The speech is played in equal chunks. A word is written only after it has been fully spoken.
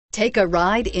Take a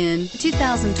ride in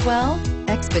 2012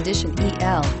 Expedition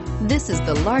EL. This is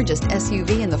the largest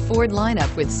SUV in the Ford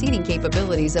lineup with seating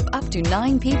capabilities of up to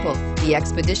 9 people. The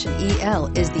Expedition EL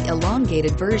is the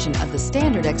elongated version of the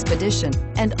standard Expedition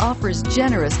and offers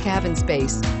generous cabin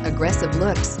space, aggressive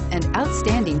looks, and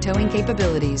outstanding towing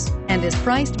capabilities, and is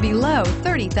priced below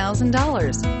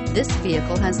 $30,000. This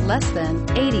vehicle has less than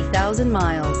 80,000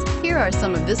 miles. Here are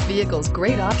some of this vehicle's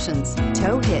great options: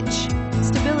 tow hitch,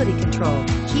 stability control,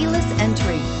 keyless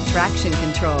entry, traction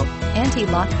control,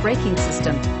 anti-lock braking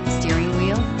system, steering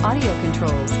wheel audio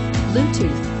controls,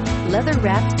 Bluetooth,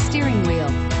 leather-wrapped steering wheel,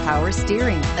 power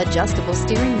steering, adjustable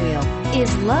steering wheel.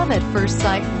 Is love at first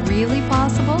sight really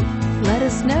possible? Let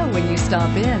us know when you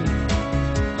stop in.